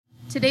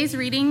Today's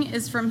reading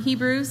is from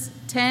Hebrews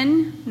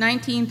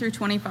 10:19 through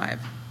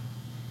 25.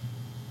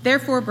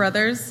 Therefore,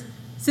 brothers,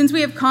 since we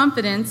have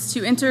confidence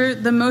to enter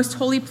the most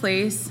holy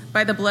place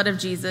by the blood of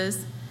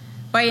Jesus,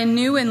 by a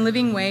new and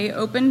living way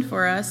opened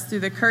for us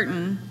through the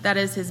curtain that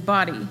is his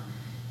body,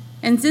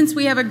 and since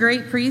we have a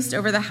great priest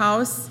over the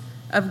house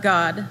of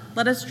God,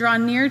 let us draw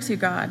near to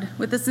God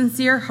with a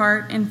sincere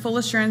heart and full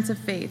assurance of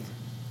faith,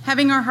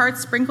 having our hearts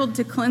sprinkled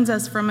to cleanse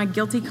us from a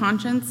guilty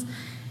conscience,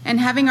 and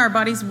having our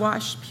bodies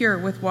washed pure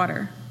with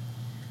water.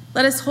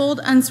 Let us hold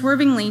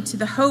unswervingly to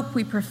the hope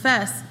we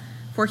profess,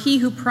 for he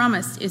who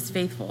promised is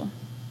faithful.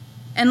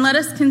 And let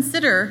us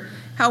consider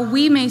how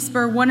we may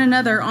spur one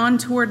another on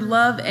toward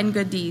love and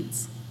good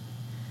deeds.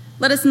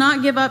 Let us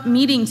not give up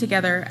meeting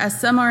together, as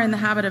some are in the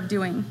habit of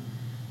doing,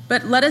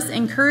 but let us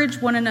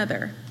encourage one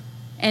another,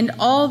 and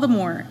all the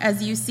more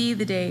as you see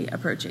the day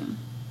approaching.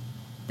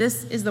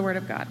 This is the word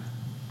of God.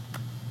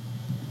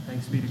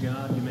 Thanks be to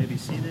God. You may be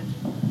seated.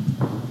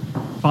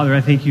 Father,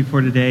 I thank you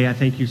for today. I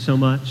thank you so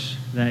much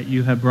that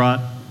you have brought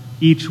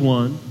each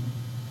one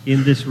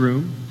in this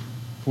room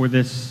for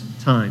this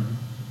time.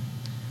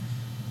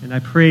 And I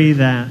pray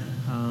that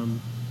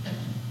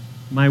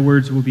my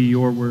words will be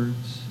your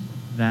words,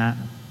 that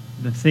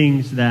the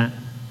things that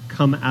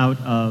come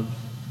out of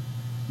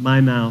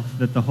my mouth,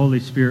 that the Holy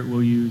Spirit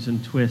will use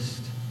and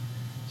twist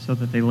so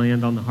that they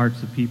land on the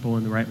hearts of people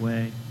in the right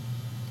way,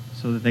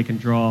 so that they can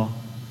draw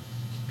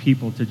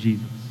people to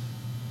Jesus.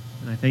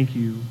 And I thank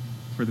you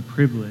for the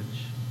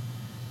privilege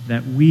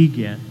that we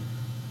get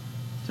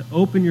to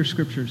open your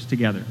scriptures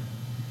together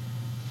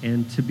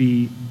and to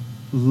be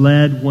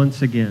led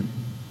once again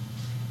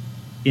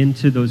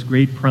into those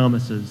great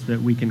promises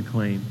that we can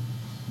claim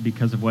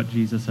because of what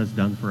Jesus has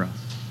done for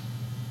us.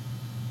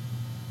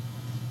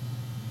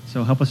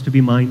 So help us to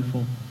be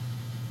mindful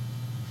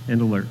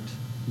and alert.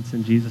 It's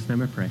in Jesus'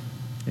 name I pray.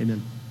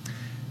 Amen.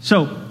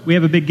 So, we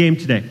have a big game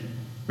today,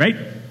 right?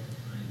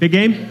 Big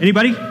game?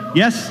 Anybody?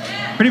 Yes?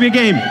 Pretty big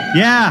game.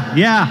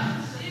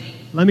 Yeah.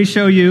 Let me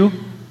show you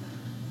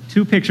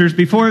two pictures.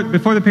 Before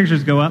the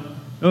pictures go up.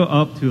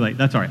 Oh, too late.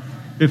 That's all right.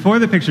 Before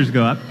the pictures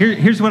go up,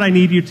 here's what I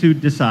need you to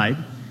decide.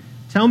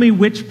 Tell me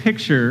which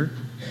picture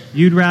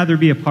you'd rather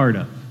be a part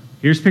of.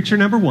 Here's picture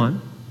number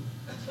one.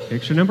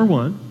 Picture number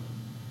one.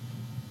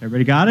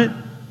 Everybody got it?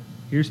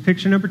 Here's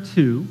picture number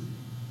two.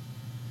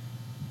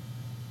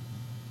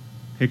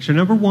 Picture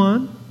number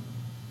one.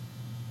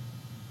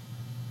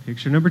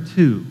 Picture number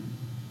two.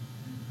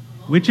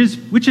 Which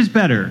is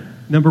better?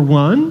 Number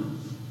one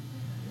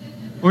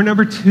or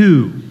number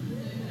two?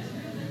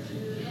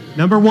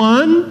 Number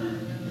one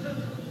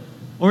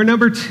or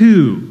number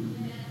two?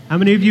 How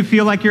many of you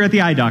feel like you're at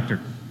the eye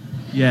doctor?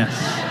 Yes.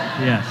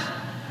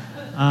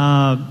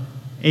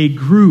 A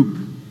group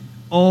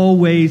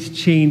always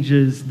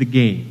changes the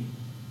game,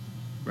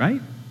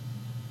 right?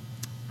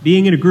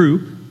 Being in a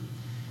group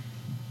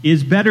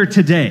is better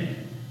today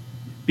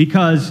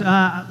because,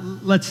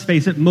 let's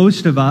face it,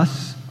 most of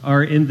us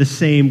are in the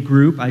same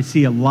group. I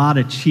see a lot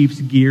of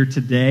Chiefs gear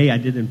today. I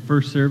did in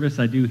first service,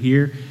 I do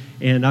here,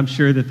 and I'm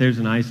sure that there's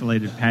an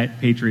isolated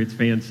Patriots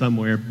fan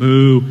somewhere.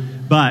 Boo.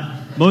 But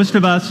most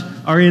of us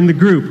are in the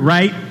group,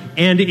 right?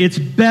 And it's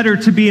better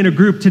to be in a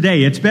group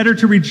today. It's better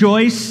to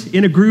rejoice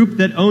in a group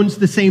that owns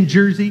the same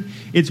jersey.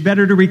 It's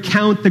better to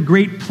recount the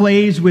great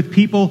plays with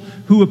people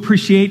who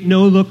appreciate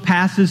no-look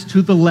passes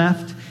to the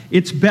left.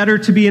 It's better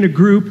to be in a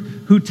group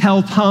who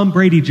tell Tom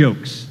Brady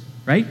jokes,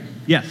 right?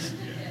 Yes.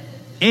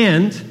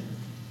 And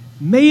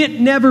may it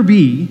never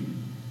be,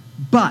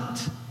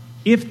 but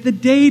if the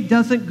day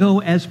doesn't go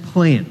as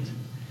planned,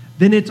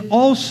 then it's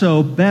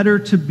also better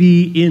to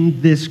be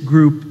in this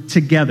group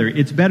together.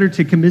 It's better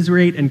to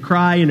commiserate and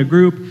cry in a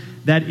group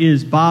that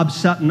is Bob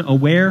Sutton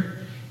aware.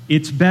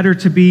 It's better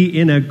to be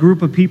in a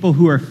group of people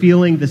who are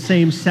feeling the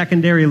same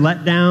secondary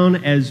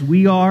letdown as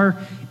we are.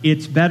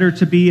 It's better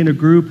to be in a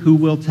group who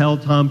will tell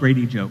Tom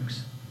Brady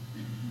jokes.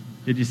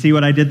 Did you see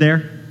what I did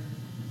there?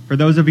 For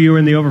those of you who are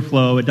in the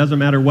overflow, it doesn't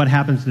matter what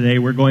happens today,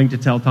 we're going to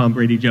tell Tom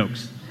Brady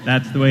jokes.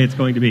 That's the way it's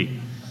going to be.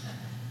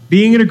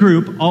 Being in a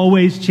group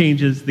always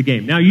changes the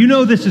game. Now, you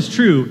know this is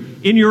true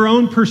in your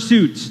own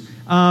pursuits.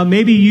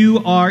 Maybe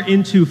you are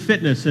into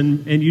fitness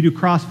and you do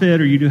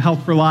CrossFit or you do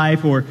Health for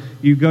Life or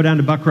you go down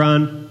to Buck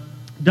Run.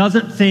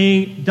 Doesn't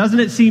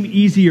it seem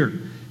easier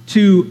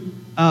to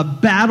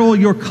battle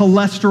your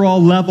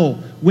cholesterol level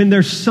when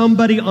there's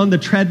somebody on the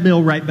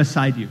treadmill right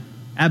beside you?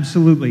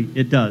 Absolutely,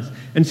 it does.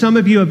 And some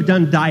of you have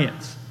done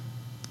diets,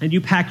 and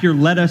you pack your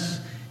lettuce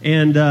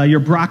and your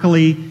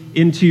broccoli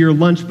into your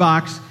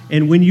lunchbox,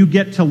 and when you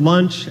get to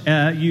lunch,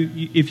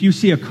 if you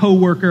see a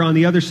coworker on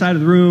the other side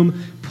of the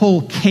room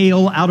pull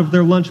kale out of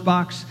their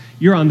lunchbox,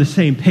 you're on the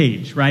same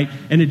page, right?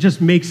 And it just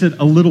makes it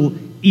a little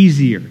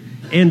easier.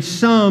 And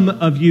some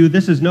of you,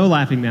 this is no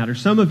laughing matter,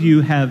 some of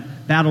you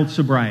have battled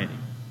sobriety,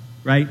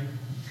 right?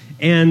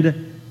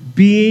 And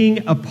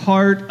being a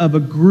part of a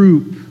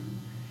group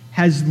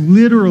has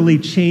literally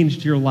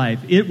changed your life.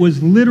 It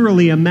was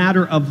literally a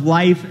matter of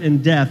life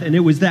and death, and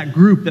it was that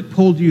group that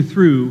pulled you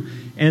through,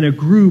 and a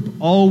group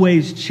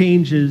always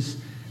changes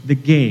the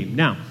game.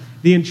 Now,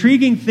 the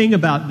intriguing thing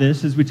about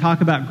this as we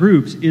talk about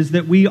groups is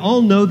that we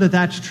all know that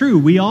that's true.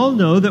 We all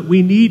know that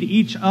we need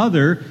each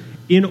other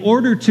in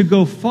order to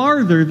go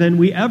farther than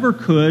we ever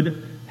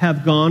could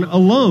have gone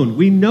alone.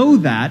 We know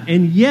that,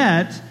 and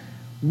yet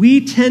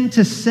we tend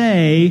to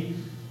say,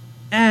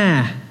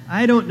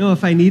 I don't know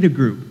if I need a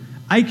group.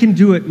 I can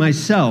do it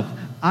myself.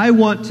 I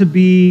want to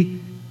be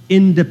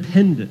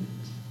independent.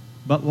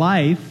 But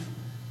life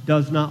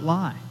does not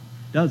lie,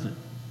 does it?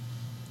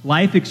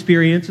 Life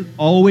experience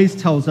always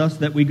tells us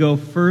that we go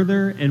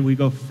further and we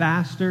go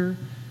faster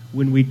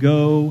when we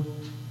go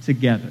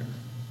together.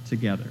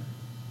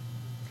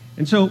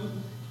 And so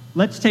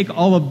let's take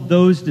all of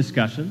those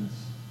discussions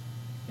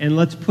and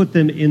let's put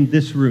them in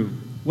this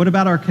room. What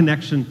about our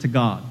connection to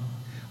God?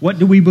 What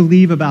do we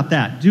believe about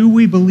that? Do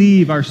we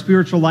believe our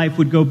spiritual life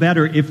would go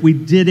better if we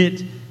did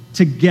it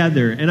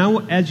together? And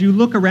as you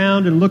look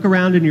around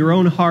in your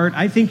own heart,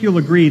 I think you'll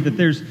agree that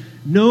there's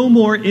no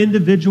more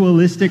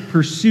individualistic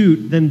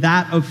pursuit than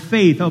that of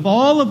faith. Of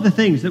all of the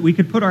things that we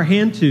could put our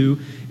hand to,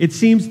 it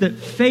seems that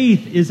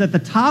faith is at the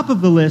top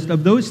of the list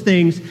of those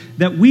things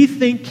that we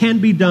think can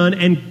be done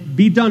and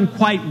be done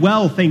quite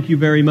well, thank you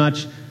very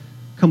much,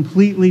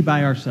 completely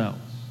by ourselves.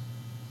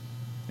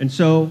 And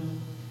so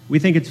we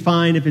think it's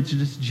fine if it's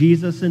just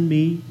Jesus and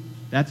me.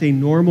 That's a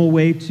normal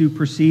way to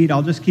proceed.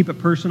 I'll just keep it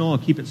personal. I'll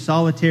keep it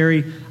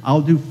solitary.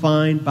 I'll do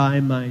fine by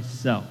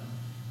myself.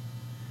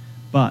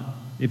 But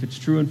if it's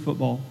true in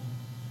football,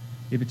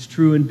 if it's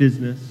true in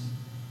business,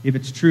 if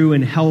it's true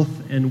in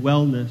health and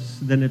wellness,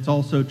 then it's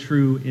also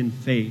true in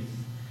faith.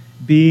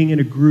 Being in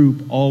a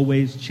group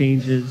always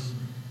changes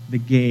the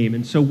game.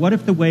 And so what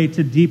if the way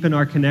to deepen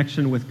our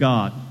connection with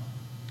God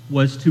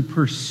was to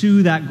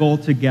pursue that goal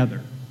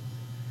together?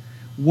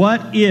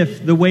 What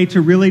if the way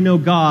to really know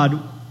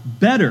God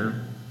better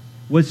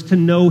was to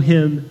know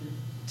Him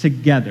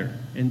together?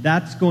 And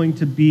that's going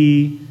to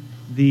be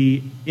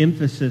the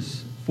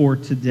emphasis for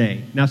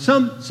today. Now,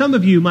 some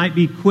of you might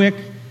be quick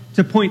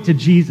to point to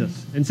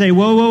Jesus and say,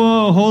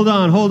 whoa, hold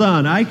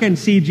on. I can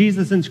see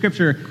Jesus in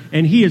Scripture,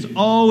 and He is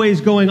always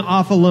going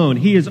off alone.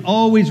 He is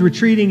always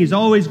retreating. He's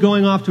always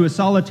going off to a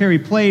solitary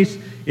place.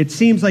 It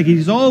seems like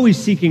He's always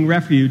seeking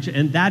refuge,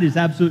 and that is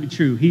absolutely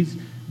true. He's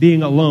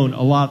being alone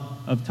a lot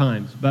of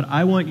times. But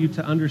I want you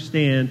to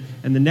understand,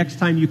 and the next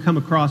time you come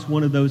across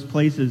one of those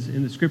places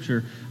in the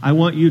Scripture, I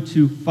want you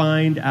to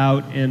find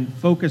out and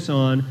focus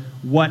on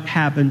what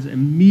happens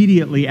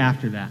immediately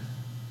after that.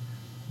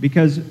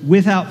 Because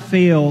without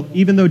fail,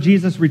 even though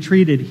Jesus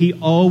retreated, He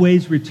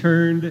always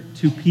returned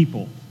to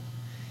people.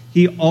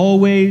 He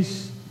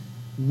always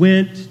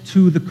went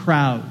to the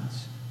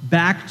crowds,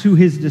 back to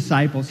His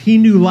disciples. He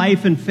knew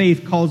life and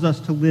faith calls us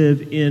to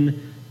live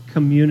in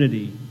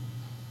community.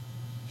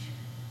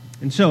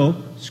 And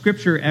so,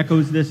 Scripture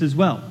echoes this as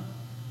well.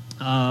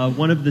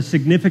 One of the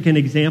significant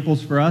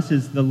examples for us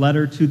is the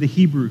letter to the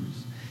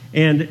Hebrews.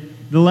 And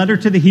the letter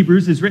to the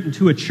Hebrews is written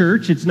to a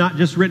church. It's not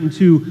just written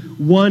to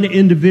one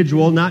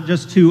individual, not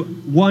just to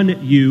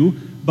one you,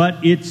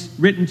 but it's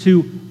written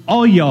to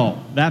all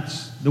y'all.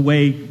 That's the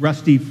way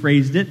Rusty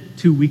phrased it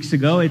 2 weeks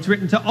ago. It's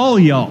written to all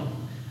y'all.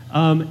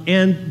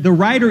 And the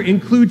writer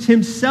includes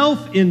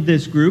himself in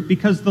this group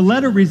because the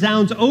letter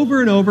resounds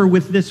over and over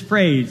with this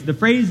phrase. The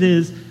phrase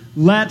is,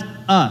 let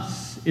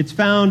us. It's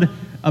found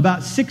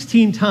about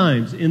 16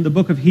 times in the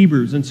book of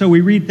Hebrews. And so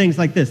we read things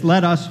like this.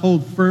 Let us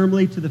hold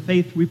firmly to the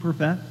faith we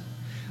profess.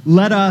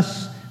 Let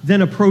us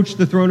then approach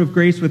the throne of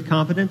grace with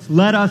confidence.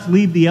 Let us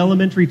leave the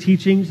elementary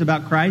teachings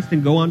about Christ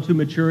and go on to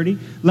maturity.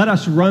 Let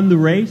us run the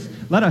race.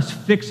 Let us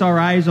fix our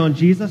eyes on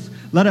Jesus.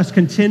 Let us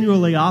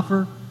continually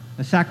offer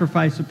a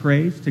sacrifice of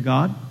praise to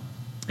God.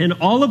 And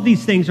all of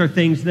these things are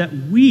things that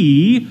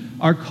we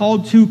are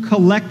called to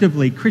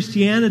collectively.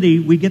 Christianity,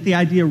 we get the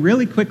idea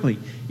really quickly,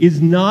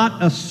 is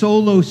not a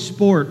solo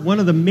sport. One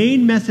of the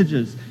main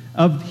messages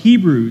of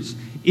Hebrews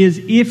is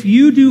if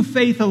you do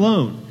faith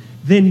alone,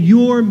 then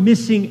you're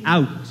missing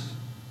out.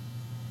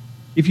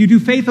 If you do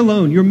faith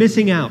alone, you're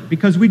missing out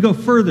because we go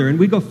further and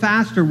we go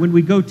faster when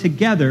we go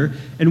together,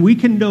 and we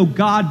can know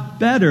God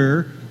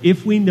better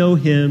if we know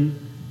Him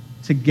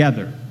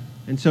together.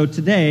 And so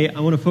today, I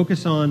want to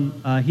focus on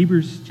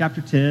Hebrews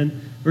chapter 10,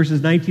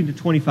 verses 19 to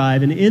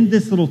 25. And in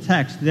this little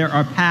text, there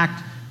are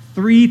packed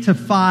 3 to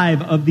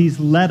 5 of these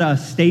let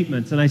us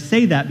statements. And I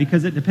say that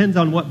because it depends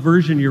on what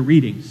version you're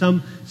reading.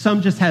 Some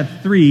just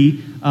have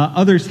 3,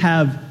 others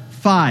have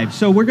 5.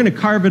 So we're going to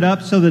carve it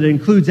up so that it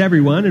includes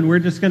everyone, and we're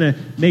just going to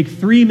make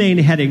 3 main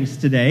headings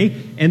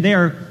today. And they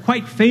are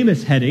quite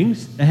famous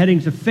headings, the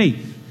headings of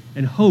faith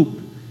and hope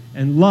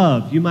and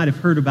love. You might have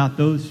heard about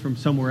those from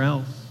somewhere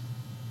else.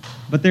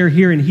 But they're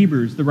here in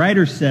Hebrews. The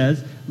writer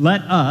says,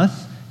 let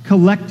us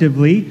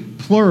collectively,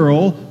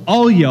 plural,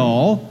 all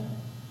y'all,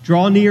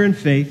 draw near in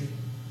faith,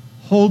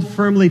 hold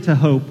firmly to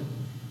hope,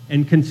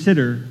 and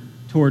consider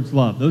towards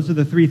love. Those are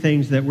the 3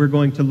 things that we're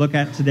going to look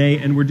at today,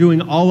 and we're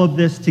doing all of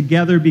this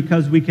together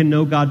because we can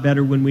know God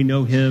better when we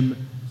know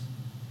Him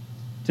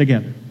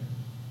together.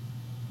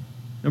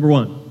 Number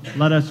 1,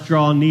 let us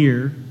draw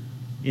near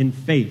in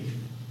faith.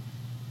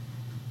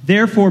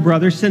 Therefore,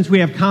 brothers, since we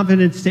have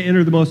confidence to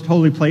enter the most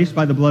holy place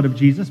by the blood of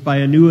Jesus, by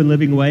a new and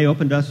living way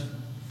opened us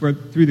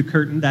through the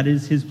curtain, that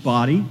is his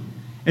body,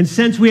 and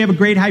since we have a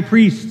great high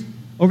priest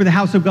over the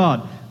house of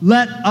God,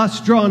 let us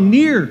draw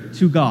near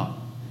to God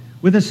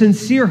with a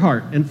sincere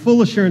heart and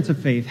full assurance of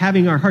faith,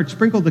 having our hearts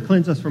sprinkled to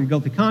cleanse us from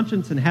guilty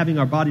conscience and having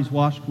our bodies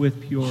washed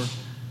with pure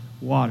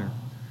water.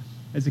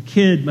 As a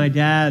kid, my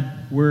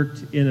dad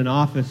worked in an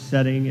office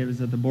setting. It was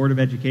at the Board of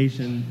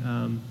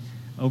Education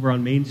over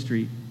on Main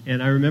Street.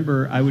 And I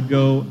remember I would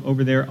go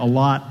over there a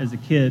lot as a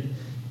kid.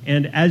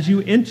 And as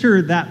you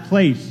enter that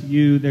place,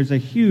 there's a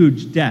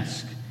huge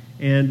desk,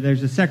 and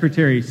there's a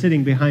secretary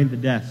sitting behind the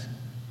desk.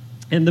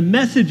 And the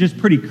message is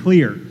pretty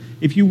clear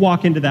if you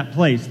walk into that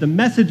place. The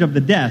message of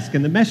the desk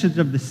and the message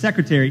of the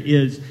secretary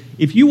is,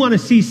 if you want to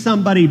see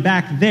somebody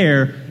back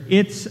there,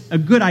 it's a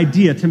good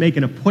idea to make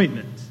an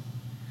appointment.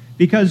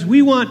 Because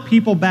we want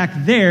people back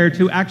there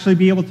to actually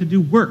be able to do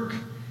work.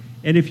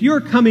 And if you're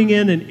coming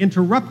in and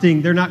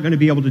interrupting, they're not going to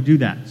be able to do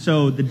that.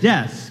 So the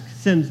desk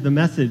sends the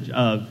message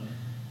of,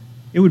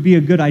 it would be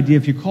a good idea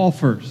if you call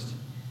first.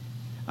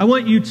 I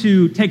want you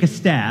to take a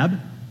stab,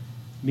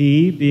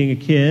 me being a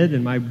kid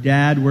and my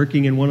dad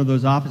working in one of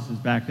those offices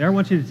back there. I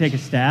want you to take a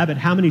stab at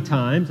how many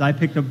times I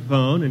picked up the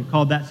phone and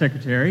called that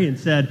secretary and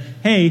said,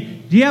 hey,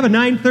 do you have a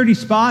 9:30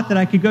 spot that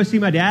I could go see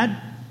my dad?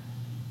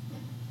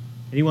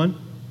 Anyone?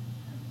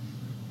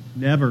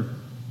 Never.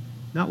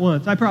 Not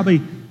once. I probably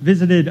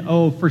visited,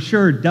 for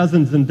sure,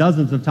 dozens and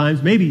dozens of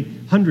times, maybe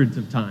hundreds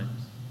of times.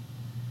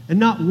 And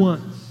not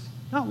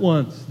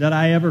once did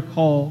I ever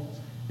call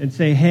and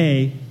say,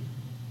 hey,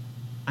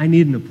 I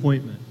need an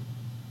appointment.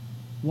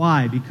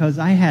 Why? Because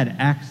I had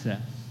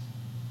access.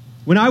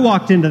 When I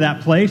walked into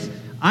that place,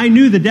 I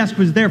knew the desk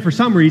was there for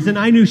some reason.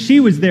 I knew she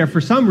was there for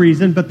some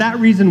reason, but that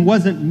reason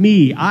wasn't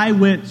me. I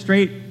went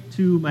straight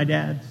to my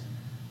dad's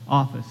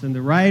office. And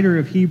the writer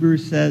of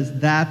Hebrews says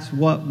that's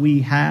what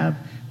we have.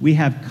 We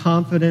have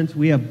confidence,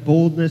 we have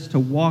boldness to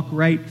walk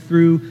right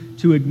through,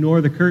 to ignore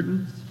the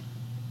curtains,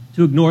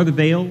 to ignore the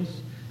veils,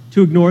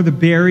 to ignore the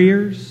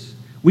barriers.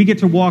 We get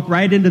to walk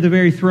right into the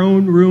very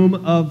throne room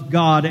of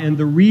God, and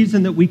the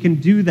reason that we can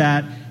do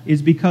that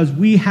is because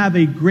we have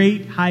a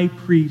great high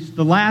priest,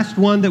 the last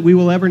one that we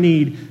will ever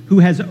need, who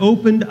has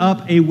opened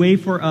up a way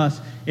for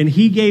us, and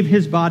he gave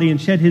his body and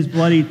shed his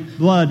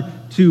blood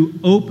to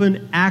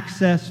open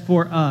access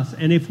for us.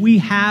 And if we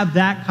have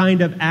that kind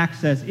of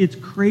access, it's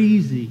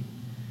crazy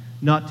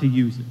not to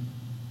use it.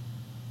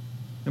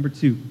 Number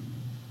 2,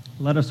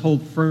 let us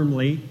hold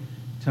firmly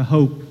to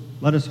hope.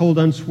 Let us hold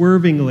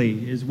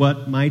unswervingly is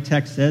what my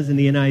text says in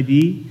the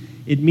NIV.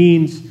 It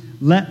means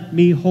let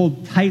me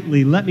hold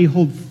tightly, let me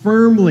hold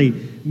firmly.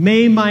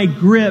 May my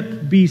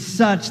grip be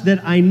such that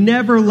I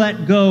never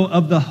let go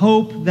of the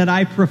hope that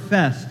I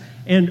profess.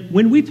 And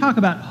when we talk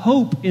about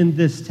hope in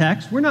this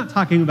text, we're not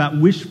talking about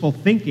wishful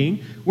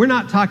thinking. We're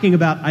not talking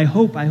about I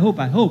hope, I hope,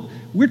 I hope.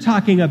 We're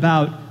talking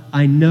about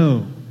I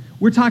know.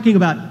 We're talking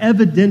about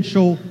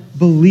evidential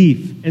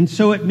belief. And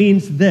so it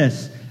means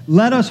this.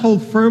 Let us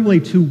hold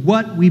firmly to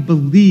what we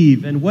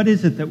believe. And what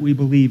is it that we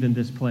believe in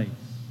this place?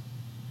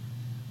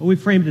 Well, we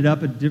framed it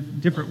up at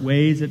different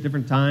ways at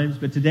different times,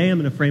 but today I'm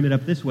going to frame it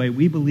up this way.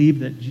 We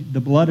believe that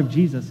the blood of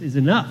Jesus is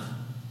enough.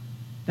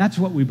 That's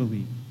what we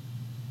believe.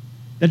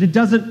 That it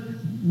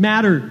doesn't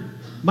matter.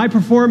 My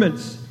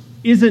performance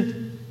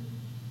isn't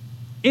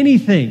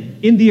anything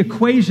in the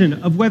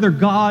equation of whether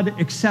God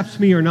accepts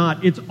me or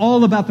not. It's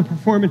all about the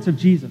performance of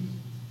Jesus.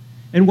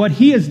 And what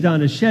he has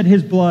done is shed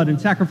his blood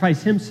and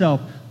sacrifice himself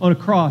on a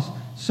cross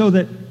so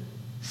that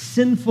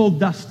sinful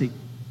Dusty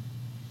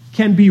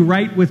can be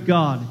right with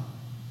God.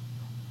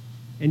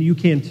 And you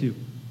can too.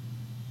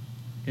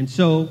 And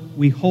so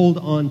we hold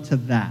on to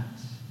that.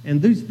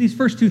 And these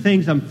first 2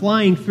 things I'm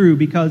flying through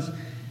because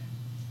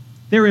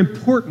they're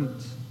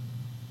important,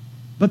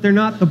 but they're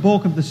not the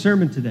bulk of the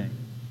sermon today.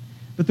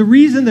 But the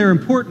reason they're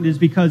important is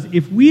because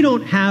if we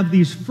don't have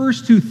these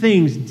first 2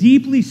 things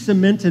deeply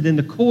cemented in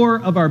the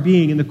core of our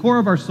being, in the core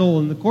of our soul,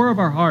 in the core of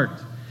our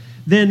heart,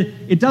 then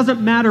it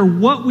doesn't matter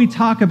what we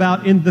talk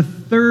about in the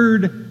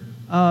third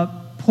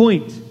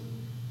point.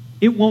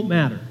 It won't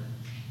matter.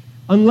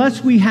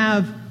 Unless we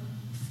have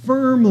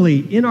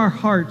firmly in our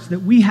hearts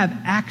that we have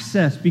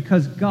access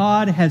because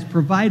God has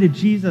provided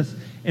Jesus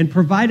and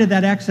provided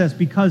that access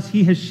because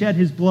he has shed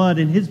his blood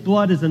and his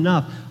blood is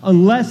enough.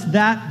 Unless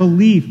that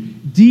belief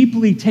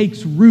deeply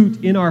takes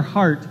root in our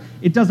heart,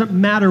 it doesn't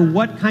matter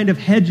what kind of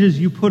hedges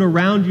you put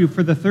around you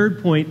for the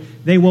third point,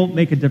 they won't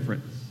make a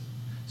difference.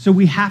 So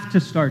we have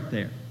to start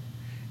there.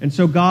 And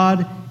so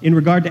God, in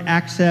regard to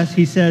access,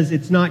 he says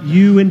it's not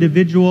you,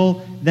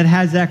 individual, that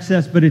has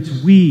access, but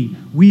it's we.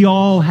 We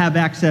all have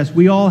access.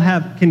 We all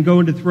can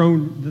go into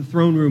the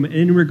throne room. And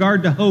in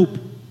regard to hope,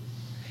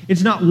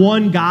 it's not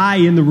one guy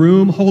in the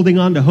room holding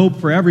on to hope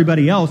for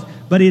everybody else,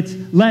 but it's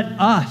let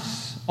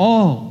us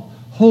all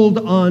hold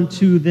on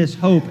to this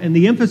hope. And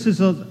the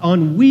emphasis is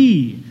on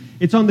we.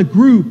 It's on the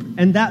group,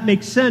 and that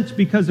makes sense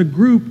because a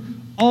group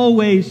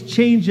always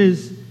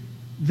changes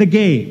the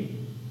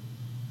game.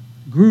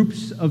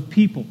 Groups of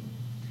people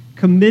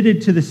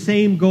committed to the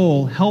same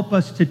goal, help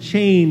us to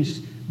change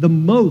the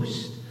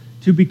most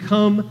to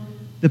become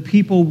the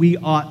people we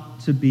ought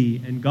to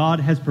be. And God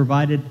has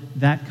provided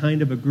that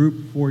kind of a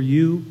group for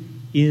you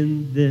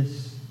in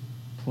this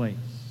place.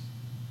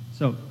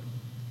 So,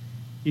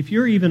 if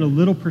you're even a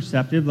little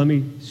perceptive, let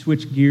me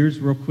switch gears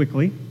real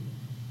quickly.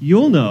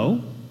 You'll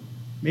know,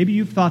 maybe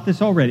you've thought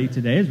this already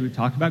today as we've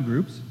talked about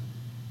groups,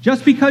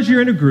 just because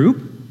you're in a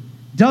group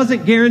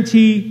doesn't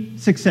guarantee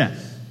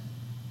success.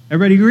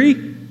 Everybody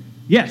agree?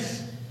 Yes.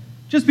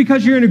 Just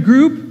because you're in a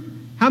group,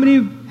 how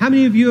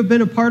many of you have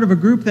been a part of a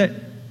group that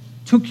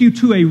took you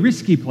to a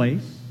risky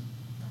place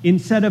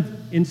instead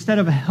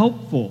of a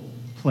helpful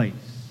place?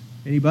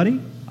 Anybody?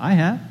 I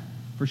have,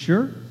 for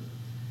sure.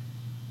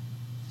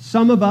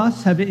 Some of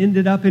us have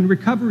ended up in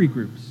recovery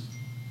groups.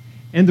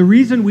 And the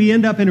reason we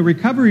end up in a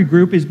recovery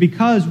group is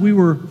because we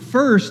were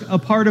first a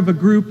part of a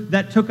group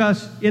that took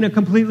us in a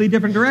completely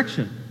different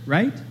direction,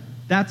 right?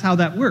 That's how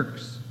that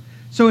works.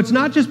 So it's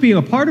not just being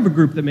a part of a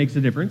group that makes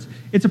a difference.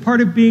 It's a part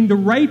of being the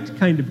right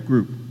kind of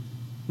group.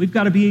 We've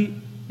got to be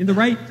in the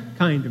right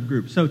kind of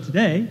group. So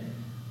today,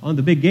 on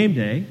the big game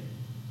day,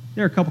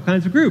 there are a couple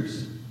kinds of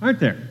groups,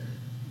 aren't there?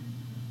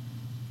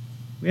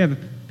 We have a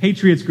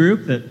Patriots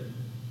group that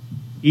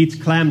eats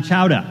clam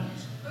chowder,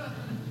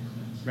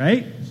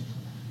 right?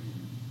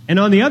 And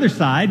on the other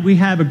side, we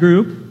have a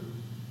group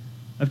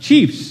of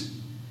Chiefs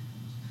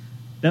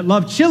that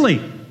love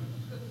chili.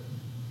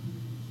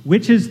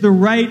 Which is the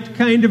right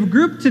kind of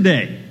group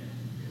today?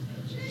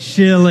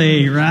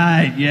 Chili,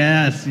 right,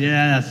 yes.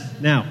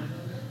 Now,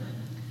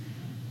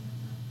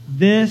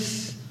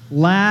 this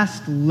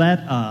last let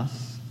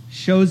us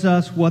shows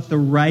us what the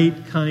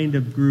right kind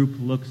of group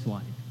looks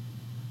like.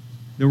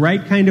 The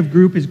right kind of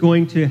group is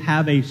going to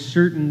have a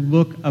certain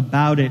look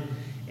about it,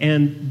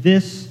 and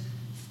this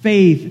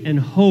faith and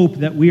hope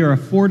that we are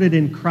afforded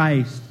in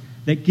Christ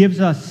that gives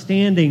us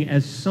standing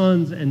as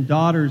sons and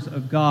daughters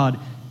of God,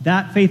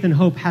 that faith and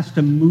hope has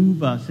to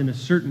move us in a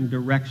certain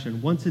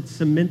direction. Once it's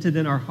cemented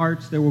in our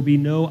hearts, there will be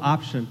no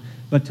option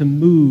but to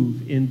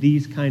move in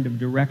these kind of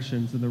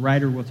directions. And the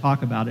writer will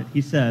talk about it.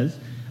 He says,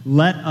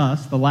 let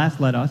us, the last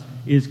let us,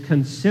 is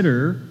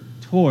consider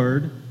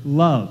toward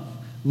love.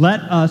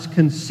 Let us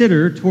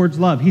consider towards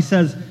love. He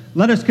says,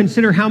 let us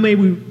consider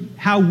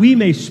how we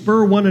may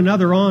spur one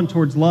another on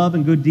towards love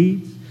and good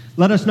deeds.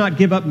 Let us not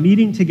give up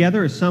meeting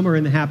together as some are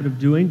in the habit of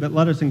doing, but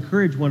let us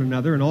encourage one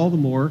another, and all the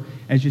more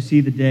as you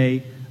see the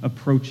day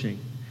approaching.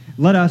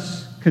 Let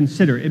us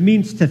consider. It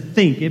means to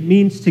think. It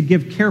means to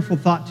give careful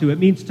thought to. It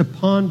means to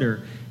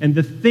ponder. And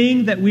the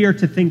thing that we are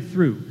to think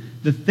through,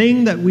 the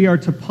thing that we are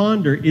to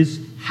ponder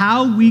is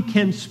how we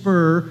can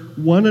spur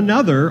one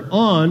another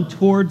on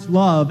towards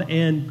love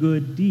and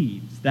good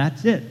deeds.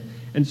 That's it.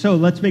 And so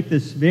let's make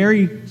this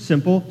very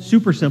simple,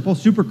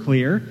 super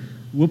clear.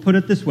 We'll put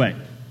it this way.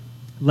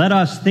 Let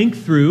us think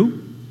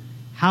through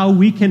how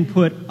we can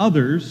put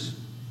others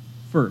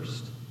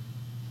first.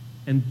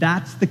 And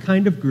that's the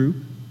kind of group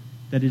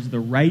that is the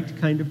right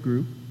kind of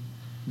group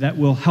that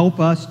will help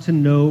us to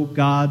know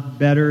God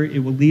better. It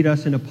will lead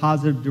us in a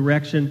positive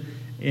direction.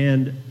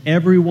 And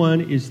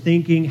everyone is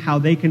thinking how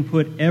they can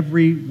put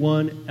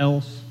everyone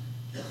else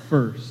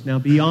first. Now,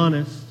 be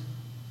honest.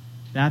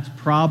 That's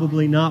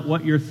probably not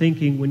what you're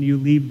thinking when you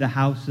leave the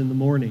house in the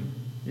morning,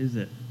 is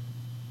it?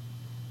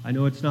 I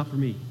know it's not for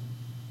me.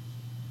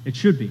 It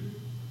should be.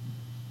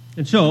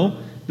 And so,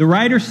 the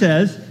writer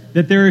says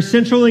that there are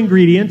essential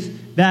ingredients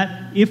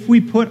that if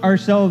we put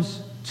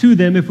ourselves to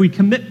them, if we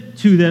commit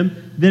to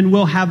them, then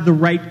we'll have the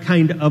right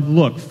kind of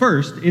look.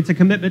 First, it's a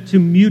commitment to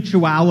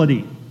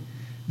mutuality.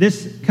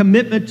 This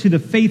commitment to the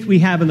faith we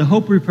have and the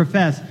hope we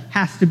profess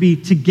has to be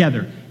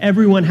together.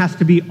 Everyone has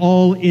to be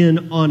all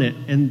in on it.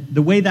 And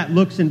the way that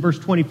looks in verse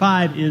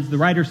 25 is the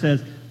writer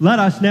says, let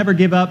us never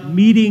give up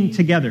meeting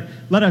together.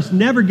 Let us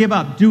never give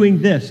up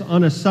doing this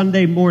on a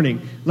Sunday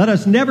morning. Let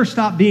us never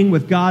stop being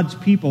with God's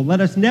people. Let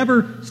us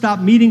never stop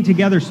meeting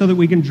together so that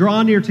we can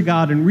draw near to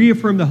God and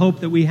reaffirm the hope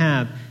that we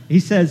have.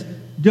 He says,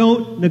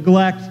 don't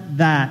neglect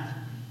that,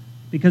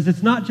 because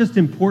it's not just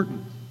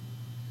important.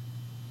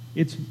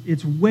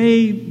 It's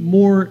way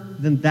more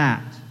than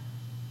that.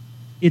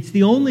 It's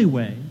the only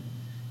way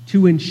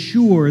to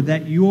ensure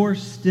that you're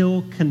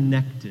still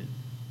connected.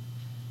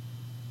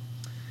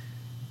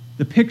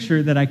 The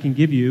picture that I can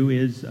give you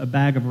is a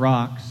bag of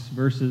rocks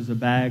versus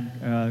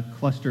a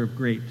cluster of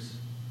grapes.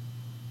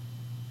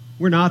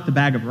 We're not the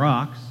bag of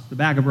rocks. The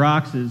bag of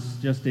rocks is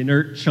just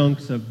inert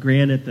chunks of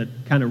granite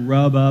that kind of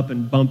rub up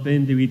and bump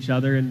into each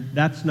other, and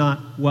that's not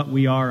what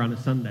we are on a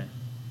Sunday.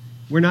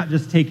 We're not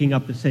just taking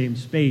up the same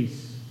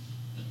space.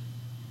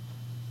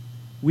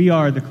 We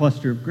are the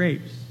cluster of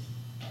grapes.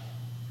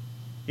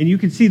 And you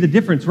can see the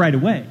difference right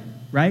away,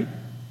 right?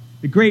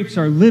 The grapes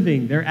are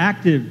living, they're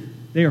active,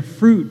 they are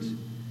fruit.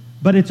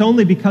 But it's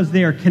only because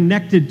they are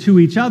connected to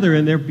each other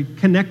and they're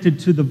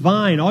connected to the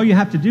vine. All you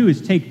have to do is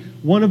take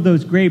one of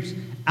those grapes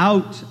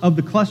out of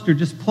the cluster,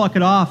 just pluck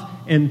it off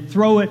and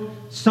throw it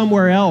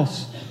somewhere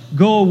else.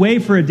 Go away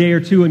for a day or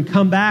two and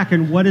come back,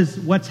 and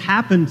what's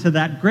happened to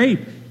that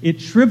grape? It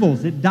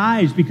shrivels, it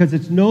dies because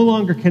it's no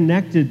longer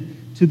connected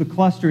to the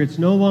cluster. It's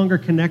no longer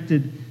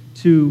connected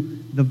to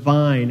the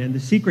vine. And the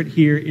secret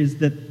here is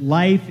that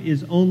life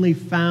is only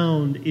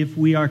found if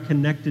we are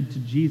connected to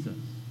Jesus.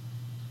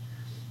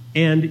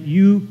 And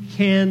you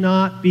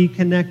cannot be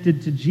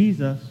connected to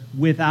Jesus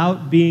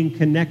without being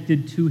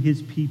connected to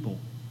his people.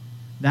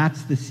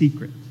 That's the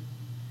secret.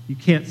 You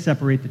can't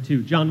separate the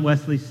two. John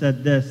Wesley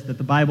said this, that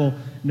the Bible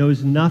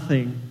knows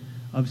nothing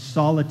of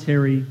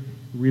solitary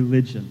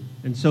religion.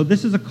 And so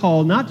this is a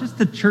call not just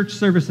to church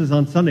services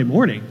on Sunday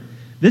morning.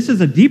 This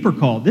is a deeper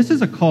call. This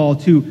is a call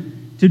to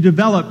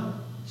develop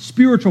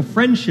spiritual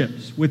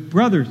friendships with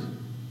brothers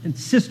and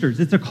sisters.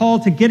 It's a call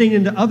to getting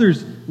into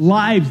others'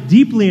 lives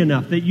deeply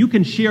enough that you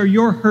can share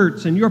your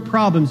hurts and your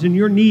problems and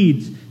your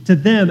needs to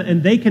them,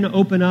 and they can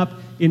open up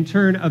in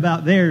turn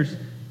about theirs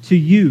to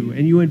you,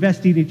 and you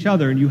invest in each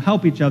other, and you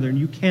help each other, and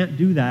you can't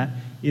do that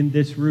in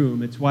this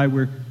room. It's why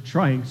we're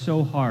trying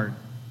so hard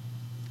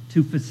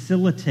to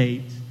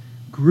facilitate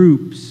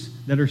groups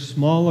that are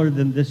smaller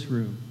than this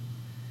room,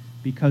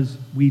 because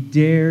we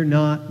dare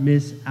not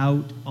miss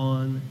out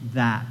on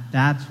that.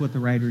 That's what the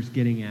writer's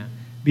getting at.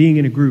 Being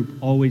in a group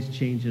always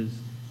changes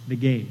the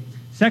game.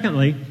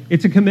 Secondly,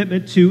 it's a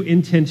commitment to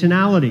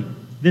intentionality.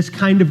 This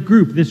kind of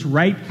group, this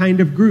right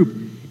kind of group.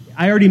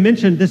 I already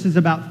mentioned this is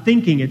about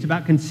thinking, it's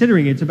about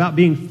considering, it's about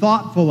being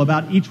thoughtful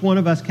about each one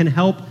of us can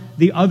help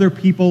the other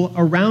people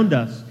around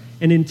us.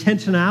 And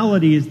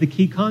intentionality is the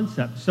key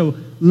concept. So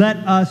let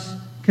us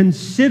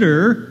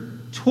consider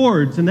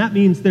towards, and that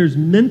means there's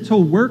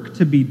mental work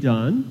to be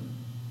done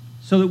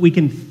so that we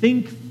can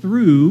think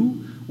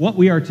through what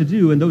we are to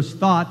do, and those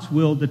thoughts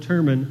will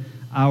determine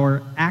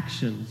our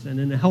actions. And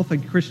in a healthy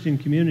Christian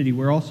community,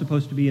 we're all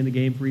supposed to be in the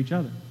game for each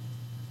other.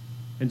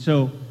 And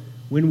so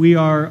when we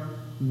are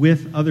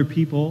with other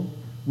people,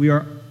 we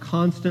are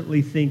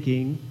constantly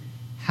thinking,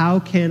 how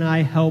can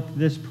I help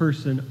this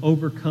person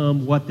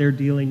overcome what they're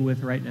dealing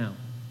with right now?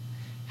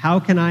 How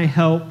can I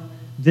help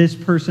this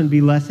person be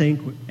less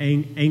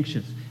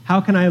anxious? How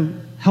can I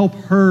help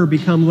her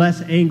become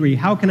less angry?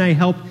 How can I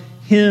help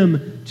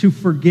him to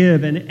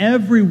forgive? And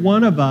every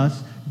one of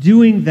us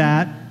doing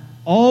that,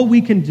 all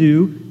we can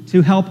do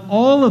to help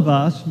all of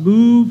us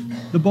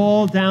move the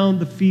ball down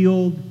the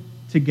field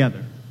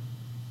together.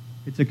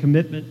 It's a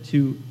commitment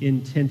to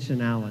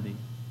intentionality.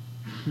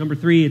 Number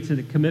 3, it's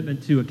a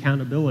commitment to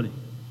accountability.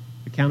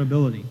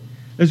 Accountability.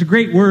 There's a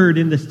great word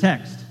in this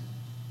text.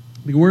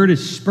 The word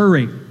is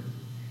spurring.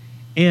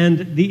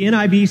 And the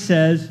NIV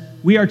says,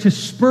 we are to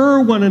spur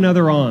one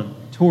another on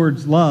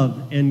towards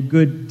love and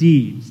good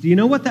deeds. Do you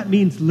know what that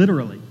means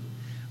literally?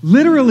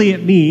 Literally,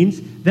 it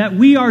means that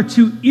we are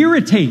to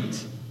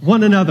irritate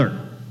one another.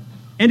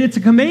 And it's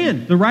a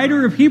command. The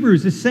writer of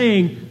Hebrews is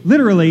saying,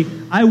 literally,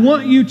 I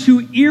want you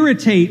to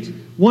irritate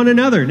one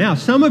another. Now,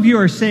 some of you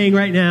are saying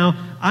right now,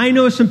 I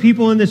know some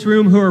people in this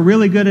room who are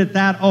really good at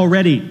that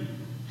already,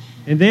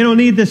 and they don't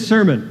need this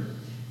sermon.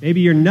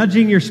 Maybe you're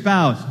nudging your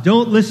spouse.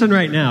 Don't listen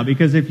right now,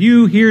 because if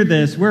you hear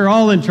this, we're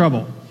all in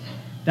trouble.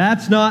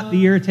 That's not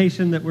the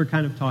irritation that we're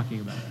kind of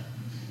talking about.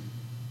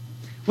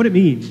 What it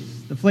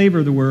means, the flavor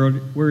of the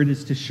word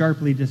is to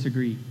sharply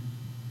disagree.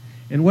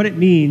 And what it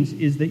means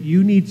is that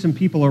you need some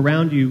people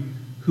around you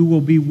who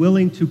will be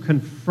willing to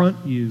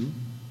confront you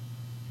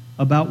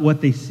about what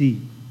they see.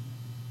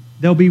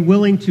 They'll be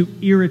willing to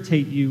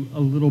irritate you a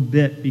little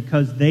bit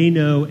because they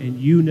know and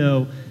you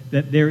know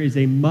that there is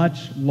a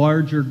much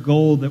larger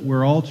goal that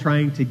we're all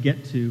trying to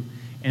get to.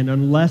 And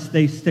unless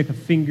they stick a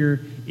finger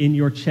in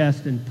your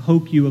chest and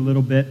poke you a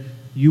little bit,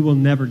 you will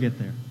never get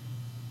there.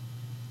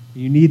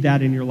 You need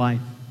that in your life.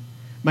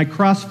 My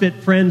CrossFit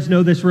friends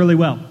know this really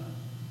well.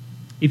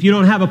 If you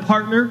don't have a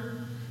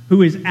partner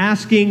who is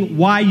asking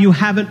why you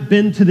haven't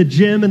been to the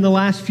gym in the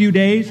last few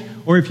days,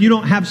 or if you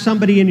don't have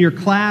somebody in your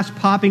class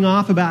popping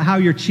off about how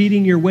you're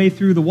cheating your way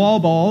through the wall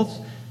balls,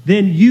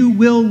 then you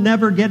will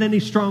never get any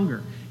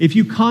stronger. If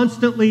you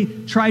constantly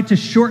try to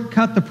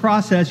shortcut the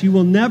process, you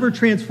will never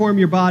transform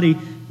your body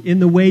in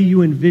the way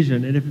you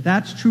envision. And if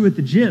that's true at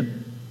the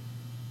gym,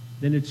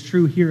 then it's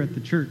true here at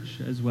the church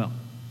as well.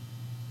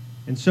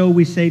 And so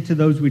we say to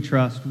those we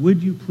trust,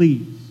 would you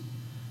please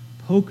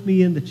poke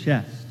me in the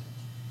chest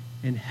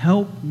and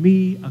help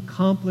me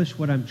accomplish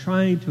what I'm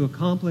trying to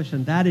accomplish,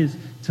 and that is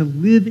to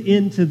live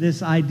into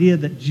this idea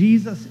that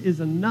Jesus is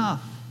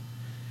enough,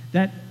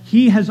 that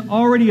he has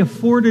already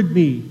afforded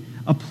me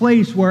a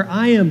place where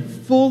I am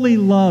fully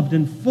loved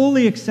and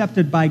fully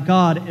accepted by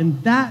God,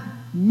 and that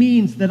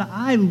means that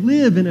I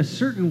live in a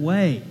certain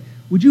way.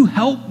 Would you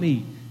help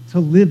me to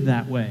live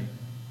that way,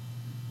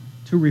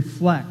 to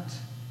reflect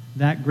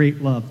that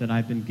great love that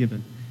I've been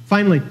given?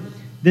 Finally,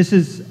 this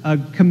is a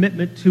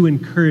commitment to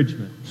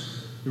encouragement.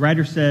 The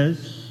writer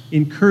says,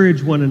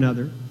 encourage one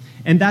another.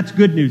 And that's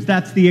good news.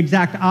 That's the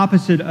exact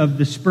opposite of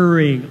the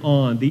spurring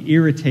on, the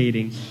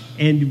irritating.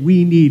 And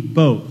we need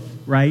both,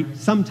 right?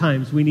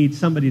 Sometimes we need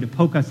somebody to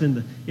poke us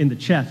in the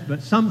chest,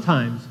 but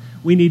sometimes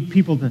we need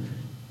people to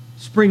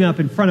spring up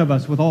in front of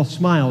us with all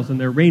smiles and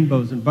their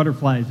rainbows and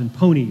butterflies and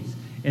ponies.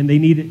 And they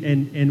need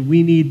and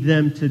we need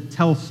them to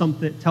tell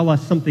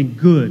us something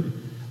good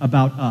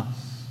about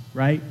us,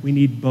 right? We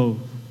need both.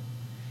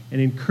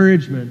 and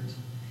encouragement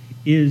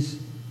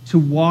is to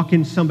walk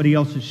in somebody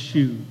else's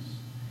shoes.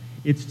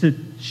 It's to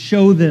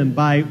show them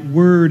by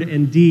word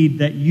and deed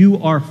that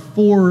you are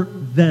for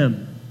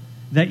them,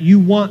 that you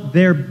want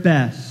their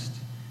best,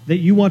 that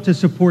you want to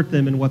support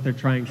them in what they're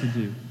trying to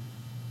do.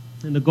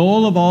 And the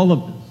goal of all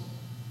of this,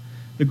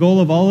 the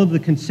goal of all of the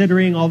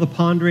considering, all the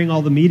pondering,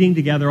 all the meeting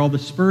together, all the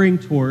spurring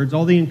towards,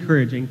 all the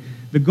encouraging,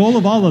 the goal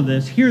of all of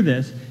this, hear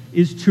this,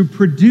 is to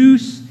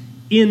produce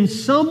in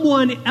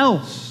someone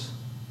else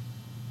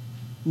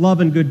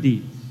love and good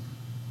deeds.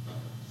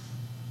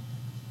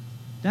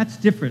 That's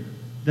different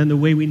than the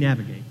way we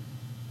navigate.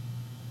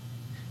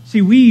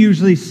 See, we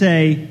usually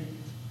say,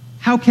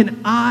 how can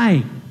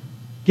I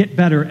get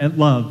better at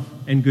love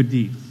and good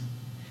deeds?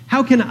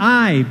 How can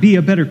I be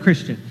a better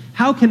Christian?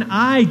 How can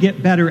I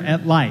get better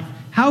at life?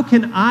 How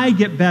can I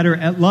get better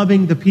at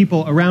loving the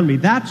people around me?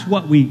 That's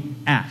what we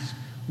ask.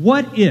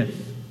 What if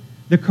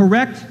the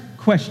correct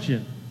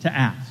question to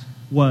ask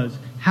was,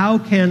 how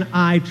can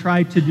I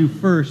try to do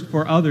first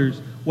for others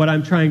what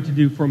I'm trying to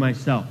do for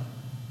myself?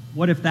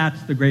 What if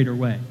that's the greater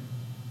way?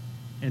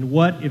 And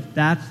what if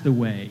that's the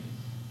way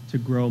to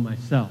grow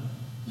myself?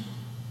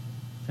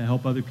 To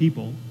help other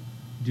people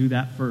do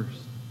that first.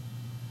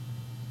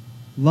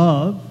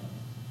 Love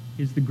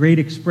is the great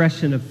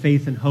expression of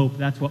faith and hope.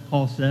 That's what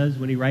Paul says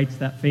when he writes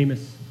that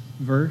famous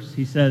verse.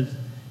 He says,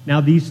 now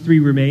these three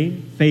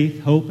remain,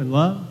 faith, hope, and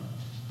love.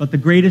 But the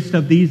greatest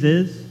of these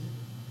is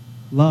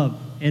love.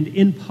 And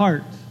in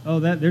part,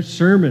 there's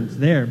sermons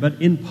there,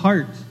 but in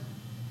part,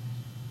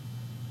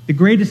 the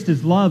greatest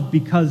is love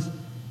because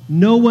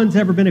no one's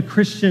ever been a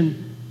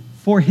Christian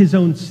for his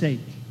own sake.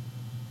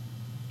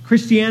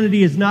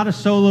 Christianity is not a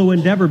solo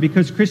endeavor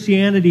because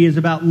Christianity is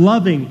about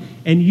loving,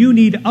 and you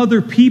need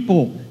other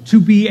people to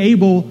be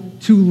able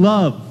to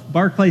love.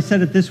 Barclay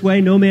said it this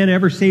way, no man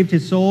ever saved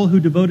his soul who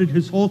devoted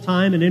his whole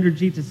time and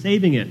energy to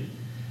saving it.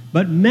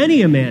 But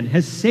many a man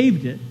has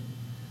saved it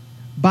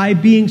by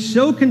being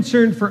so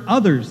concerned for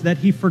others that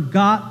he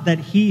forgot that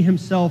he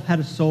himself had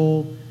a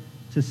soul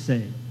to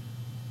save.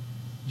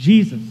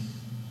 Jesus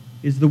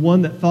is the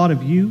one that thought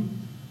of you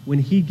when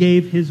he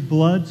gave his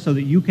blood so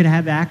that you could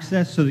have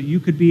access, so that you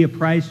could be a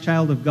prized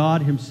child of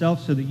God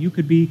himself, so that you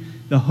could be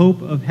the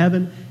hope of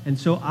heaven. And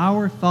so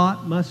our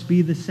thought must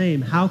be the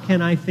same. How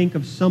can I think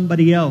of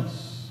somebody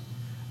else,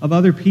 of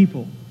other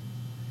people,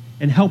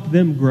 and help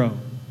them grow?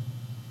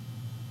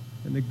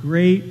 And the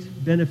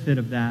great benefit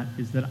of that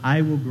is that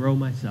I will grow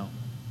myself.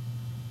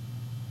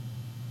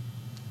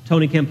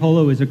 Tony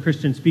Campolo is a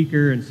Christian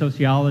speaker and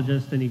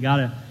sociologist, and he got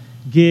a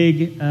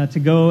gig to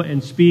go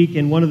and speak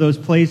in one of those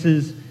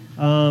places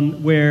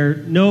where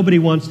nobody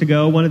wants to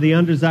go, one of the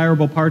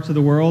undesirable parts of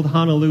the world,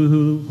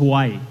 Honolulu,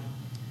 Hawaii.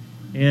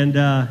 And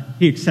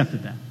he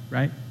accepted that,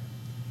 right?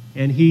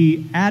 And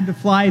he had to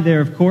fly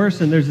there, of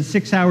course, and there's a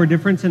 6-hour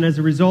difference, and as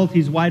a result,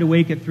 he's wide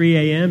awake at 3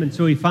 a.m., and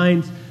so he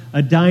finds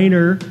a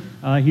diner.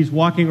 He's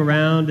walking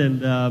around,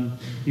 and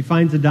he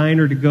finds a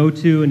diner to go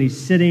to, and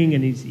he's sitting,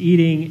 and he's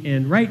eating,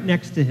 and right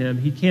next to him,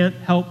 he can't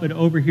help but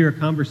overhear a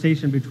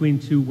conversation between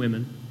two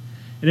women.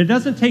 And it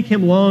doesn't take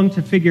him long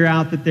to figure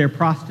out that they're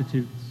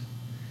prostitutes.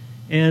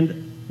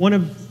 And one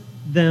of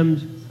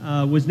them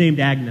was named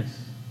Agnes.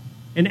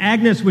 And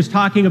Agnes was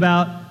talking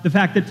about the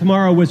fact that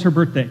tomorrow was her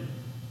birthday.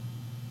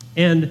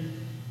 And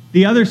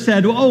the other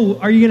said, oh,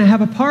 are you going to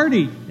have a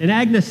party? And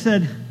Agnes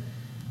said,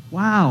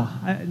 wow,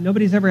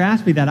 nobody's ever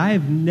asked me that. I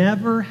have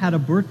never had a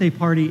birthday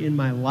party in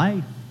my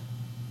life.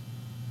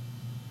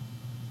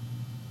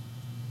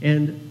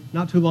 And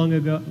not too long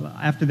ago,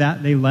 after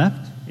that, they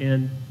left,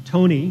 and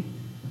Tony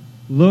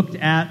looked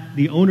at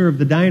the owner of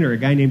the diner, a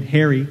guy named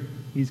Harry.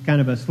 He's kind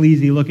of a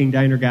sleazy-looking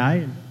diner guy.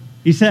 And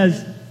he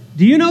says,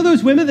 do you know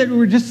those women that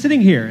were just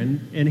sitting here?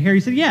 And Harry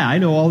said, yeah, I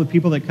know all the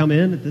people that come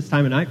in at this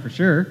time of night for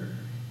sure.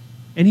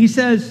 And he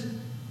says,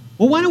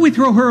 well, why don't we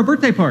throw her a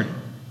birthday party?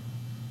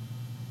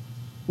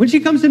 When she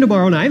comes in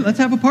tomorrow night, let's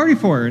have a party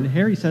for her. And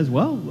Harry says,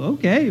 well,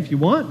 okay, if you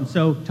want. And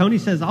so Tony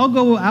says, I'll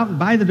go out and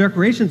buy the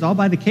decorations. I'll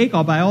buy the cake.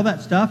 I'll buy all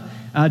that stuff.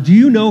 Do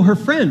you know her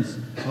friends?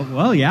 Oh,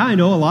 well, yeah, I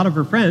know a lot of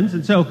her friends.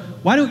 And so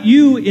why don't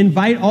you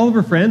invite all of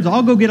her friends?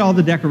 I'll go get all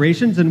the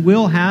decorations, and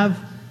we'll have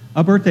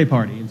a birthday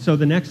party. And so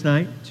the next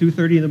night,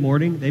 2:30 in the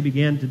morning, they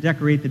began to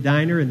decorate the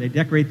diner, and they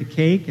decorate the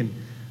cake, and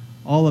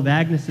all of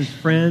Agnes's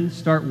friends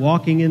start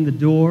walking in the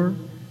door.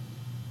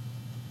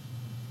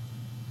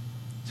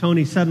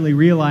 Tony suddenly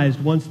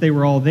realized once they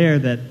were all there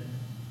that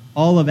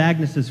all of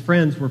Agnes's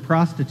friends were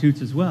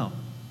prostitutes as well.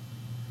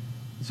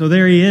 So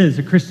there he is,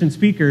 a Christian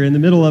speaker in the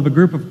middle of a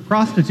group of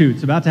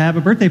prostitutes about to have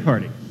a birthday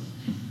party.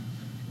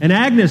 And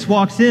Agnes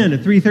walks in at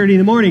 3:30 in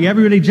the morning.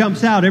 Everybody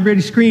jumps out.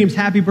 Everybody screams,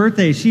 happy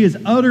birthday. She is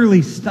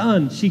utterly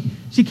stunned. She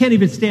can't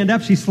even stand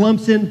up. She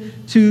slumps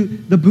into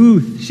the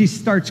booth. She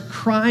starts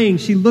crying.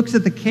 She looks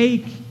at the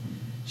cake.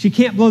 She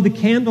can't blow the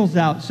candles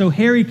out. So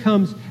Harry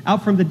comes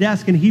out from the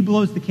desk, and he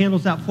blows the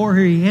candles out for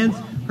her. He hands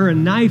her a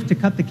knife to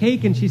cut the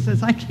cake, and she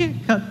says, I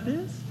can't cut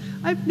this.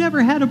 I've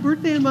never had a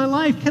birthday in my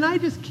life. Can I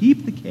just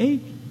keep the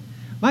cake?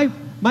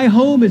 My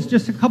home is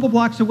just a couple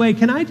blocks away.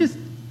 Can I just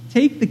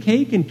take the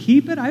cake and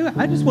keep it?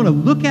 I just want to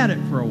look at it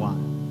for a while.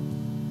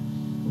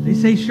 They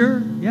say,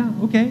 sure, yeah,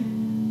 okay.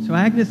 So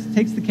Agnes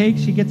takes the cake,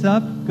 she gets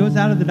up, goes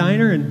out of the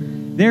diner,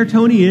 and there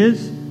Tony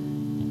is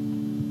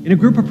in a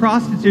group of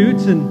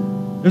prostitutes,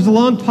 and there's a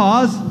long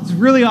pause. It's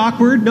really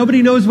awkward.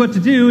 Nobody knows what to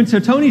do, and so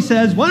Tony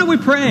says, why don't we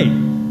pray?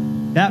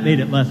 That made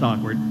it less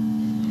awkward.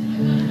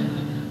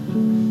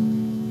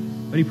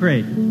 But he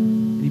prayed.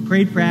 And he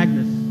prayed for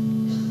Agnes.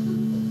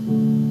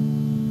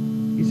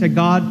 He said,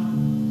 God,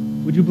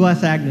 would you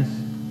bless Agnes?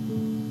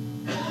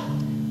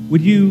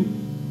 Would you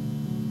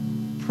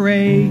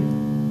pray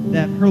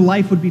that her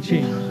life would be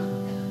changed?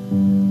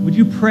 Would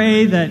you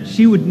pray that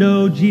she would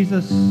know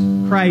Jesus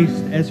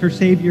Christ as her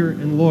Savior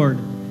and Lord?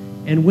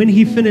 And when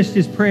he finished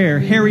his prayer,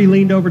 Harry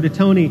leaned over to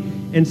Tony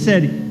and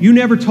said, you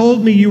never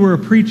told me you were a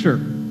preacher.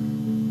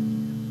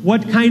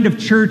 What kind of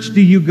church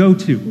do you go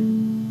to?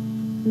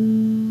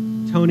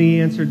 Tony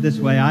answered this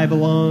way, I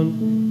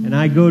belong and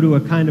I go to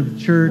a kind of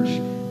church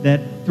that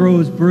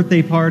throws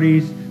birthday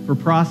parties for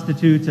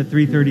prostitutes at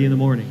 3:30 in the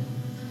morning.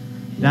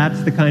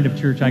 That's the kind of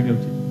church I go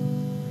to.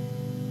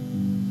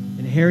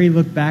 And Harry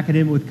looked back at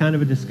him with kind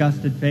of a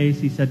disgusted face.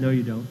 He said, no,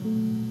 you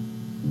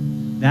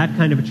don't. That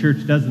kind of a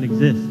church doesn't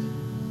exist.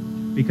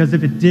 Because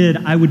if it did,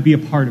 I would be a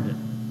part of it.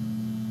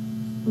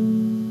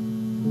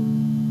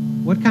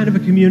 What kind of a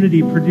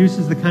community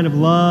produces the kind of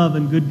love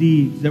and good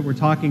deeds that we're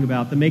talking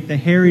about, that make the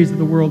Harrys of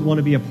the world want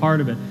to be a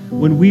part of it?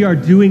 When we are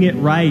doing it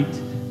right,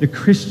 the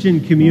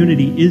Christian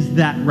community is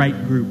that right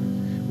group.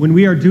 When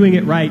we are doing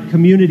it right,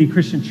 Community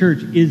Christian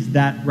Church is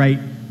that right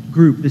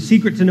group. The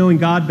secret to knowing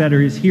God better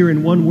is here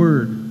in one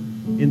word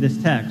in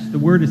this text. The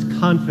word is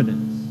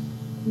confidence.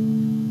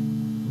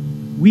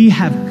 We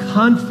have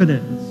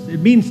confidence. It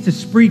means to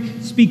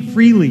speak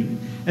freely.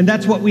 And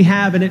that's what we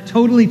have, and it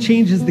totally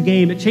changes the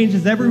game. It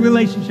changes every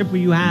relationship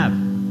you have.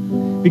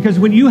 Because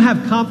when you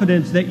have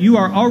confidence that you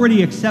are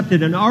already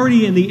accepted and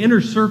already in the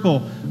inner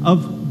circle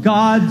of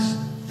God's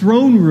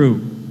throne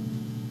room,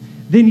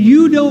 then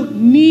you don't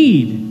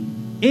need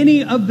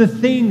any of the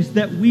things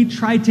that we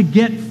try to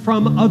get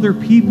from other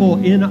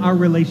people in our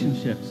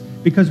relationships,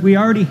 because we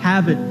already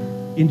have it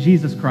in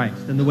Jesus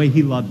Christ and the way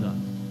he loves us.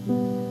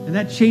 And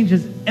that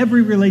changes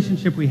every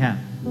relationship we have.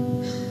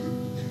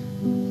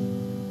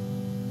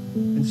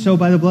 And so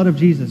by the blood of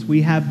Jesus,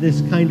 we have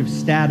this kind of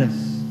status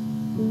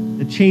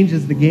that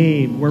changes the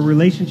game, where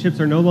relationships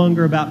are no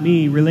longer about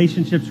me.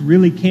 Relationships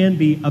really can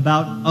be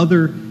about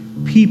other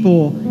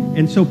people.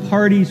 And so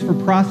parties for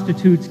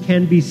prostitutes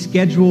can be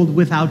scheduled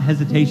without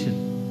hesitation.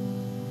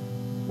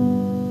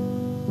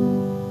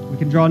 We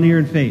can draw near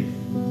in faith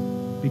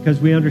because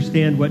we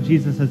understand what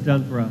Jesus has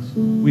done for us.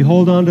 We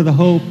hold on to the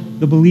hope,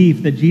 the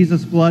belief that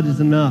Jesus' blood is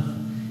enough,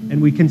 and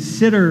we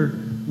consider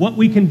what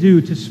we can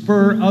do to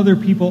spur other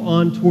people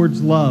on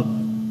towards love.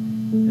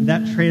 And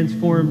that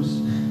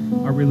transforms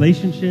our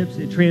relationships.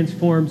 It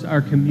transforms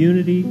our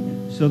community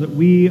so that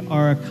we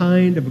are a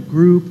kind of a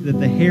group that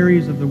the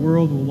Harrys of the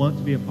world will want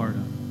to be a part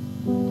of.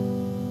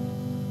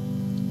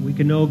 We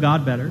can know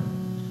God better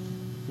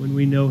when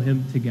we know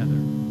him together.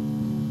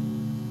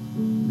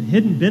 The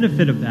hidden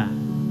benefit of that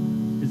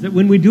is that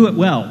when we do it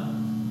well,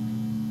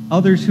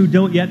 others who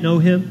don't yet know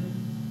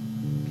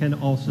him can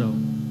also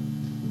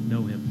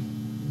know him.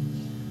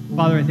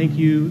 Father, I thank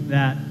you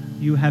that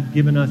you have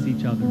given us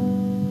each other.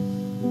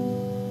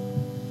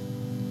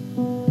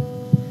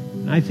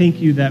 And I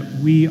thank you that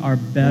we are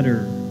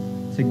better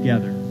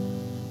together.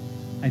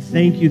 I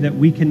thank you that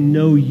we can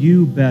know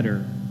you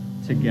better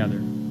together.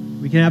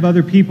 We can have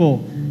other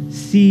people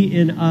see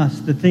in us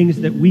the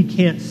things that we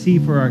can't see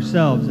for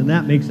ourselves, and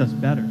that makes us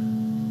better.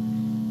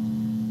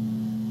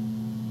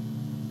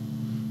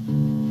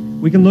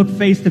 We can look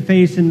face to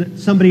face in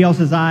somebody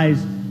else's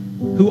eyes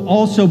who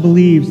also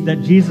believes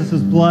that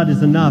Jesus' blood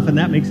is enough, and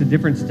that makes a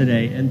difference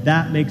today, and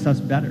that makes us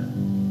better.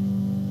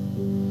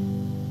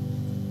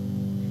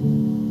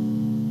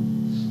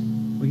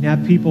 We can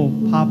have people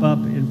pop up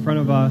in front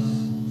of us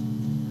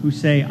who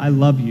say, I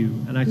love you,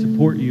 and I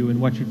support you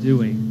in what you're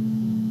doing,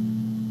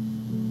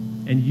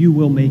 and you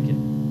will make it,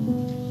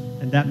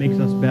 and that makes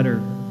us better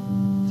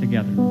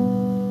together.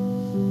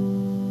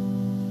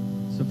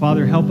 So,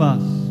 Father, help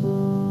us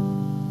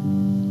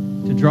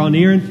to draw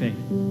near in faith,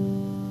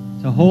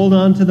 to hold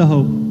on to the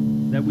hope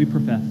that we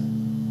profess,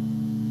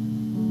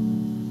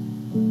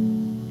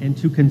 and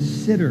to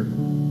consider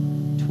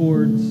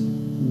towards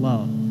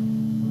love.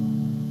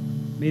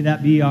 May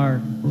that be our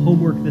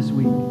homework this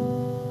week,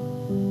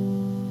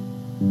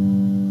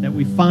 that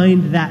we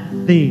find that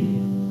thing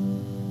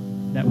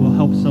that will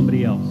help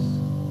somebody else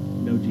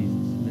know Jesus.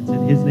 And it's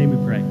in his name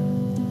we pray.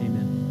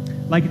 Amen.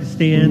 I'd like you to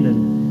stand,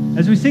 and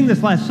as we sing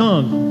this last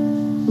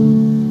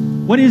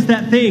song, what is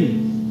that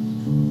thing?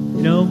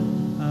 You know,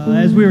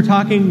 as we were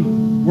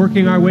talking,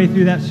 working our way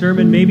through that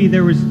sermon, maybe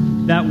there was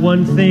that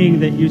one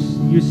thing that you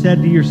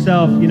said to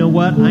yourself, you know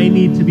what, I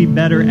need to be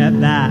better at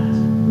that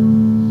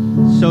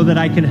so that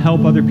I can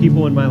help other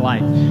people in my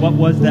life. What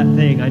was that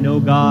thing? I know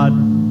God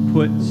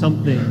put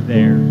something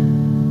there.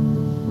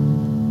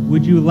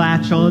 would you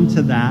latch on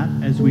to that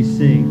as we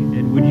sing?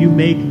 And would you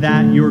make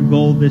that your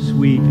goal this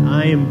week?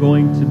 I am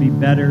going to be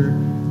better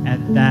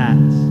at that.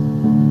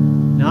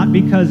 Not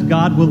because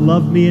God will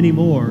love me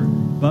anymore,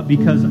 but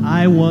because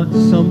I want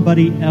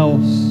somebody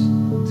else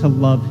to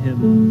love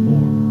him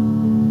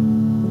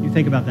more. You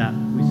think about that.